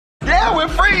we're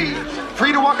free.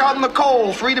 Free to walk out in the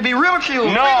cold, free to be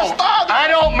ridiculed. No, I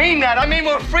don't mean that. I mean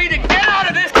we're free to get out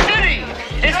of this city.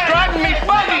 It's driving me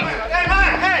buggy. Hey,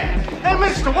 man, hey,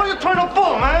 mister, what are you trying to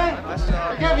pull, man?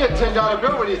 I gave you a $10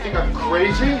 bill. What do you think, I'm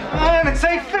crazy? Man, it's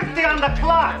 8:50 on the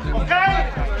clock,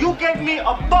 okay? You gave me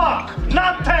 $1,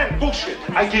 not 10. Bullshit.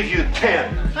 I give you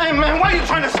 10. Hey, man, why are you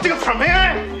trying to steal from me,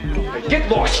 eh? Get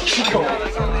lost, Chico.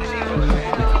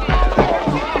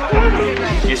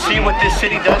 You see what this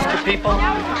city does to people?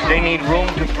 They need room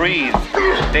to breathe.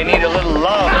 They need a little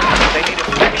love. They need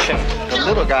affection. The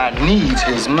little guy needs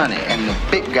his money, and the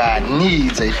big guy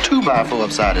needs a 2x4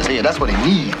 upside his head. That's what he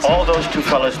needs. All those two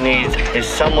fellas need is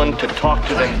someone to talk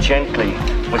to them gently,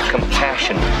 with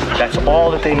compassion. That's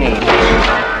all that they need.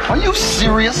 Are you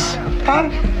serious? Huh?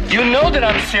 You know that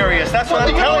I'm serious. That's what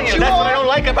I'm telling you. That's what I don't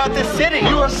like about this city.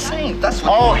 You're a saint. That's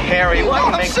what. Oh, Harry, why do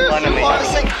you make fun of me?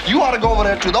 You ought to go over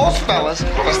there to those fellas,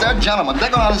 because they're gentlemen. They're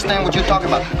going to understand what you're talking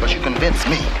about, because you convinced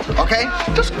me, okay?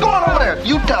 Just go on over there.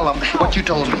 You tell them what you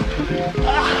told me.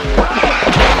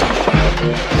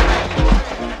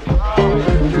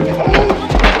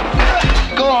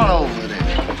 Go on over there.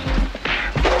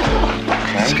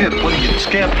 Okay. Skip, what are you?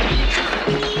 Skip.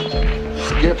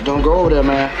 Skip, don't go over there,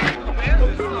 man.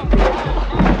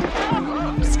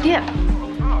 Skip.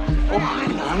 Oh, hi,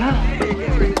 Nana.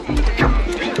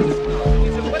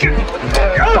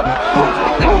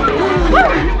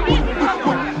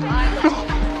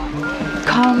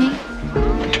 Call me.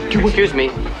 Excuse me.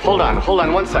 Hold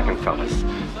on 1 second, fellas.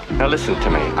 Now listen to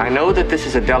me. I know that this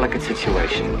is a delicate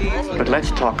situation, but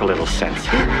let's talk a little sense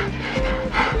here.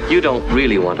 You don't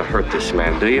really want to hurt this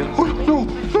man, do you? Oh, no,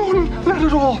 not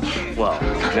at all. Well,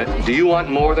 do you want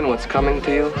more than what's coming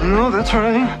to you? No, that's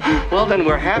right. Well, then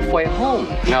we're halfway home.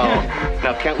 Now,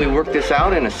 can't we work this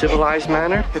out in a civilized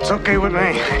manner? It's okay with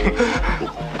me.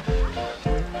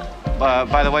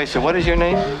 By the way, sir, what is your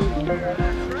name?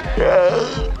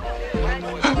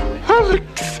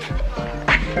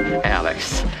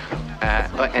 Alex.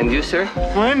 Alex. And you, sir?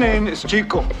 My name is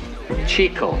Chico.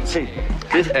 Chico. See.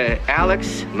 This,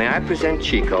 Alex, may I present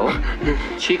Chico?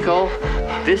 Chico,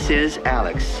 this is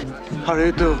Alex. How do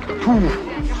you do?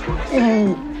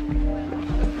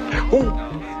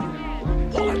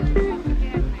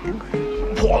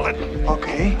 Wallet.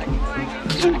 Okay.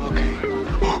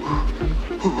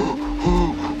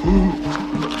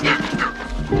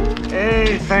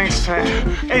 Hey, thanks, man.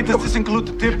 Hey, does this include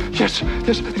the tip? Yes,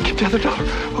 keep the other dollar.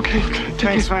 Okay.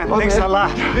 Thanks, man. Thanks a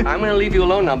lot. I'm going to leave you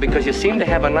alone now because you seem to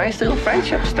have a nice little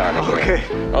friendship starting here.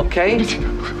 Okay. Okay?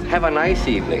 Have a nice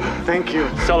evening. Thank you.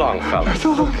 So long, fellas.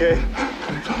 Okay.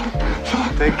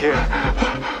 Take care.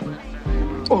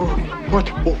 Oh, what?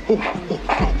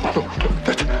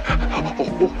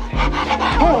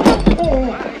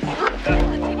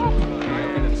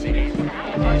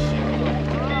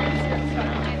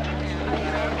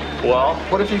 Well,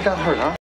 What if you got hurt, huh?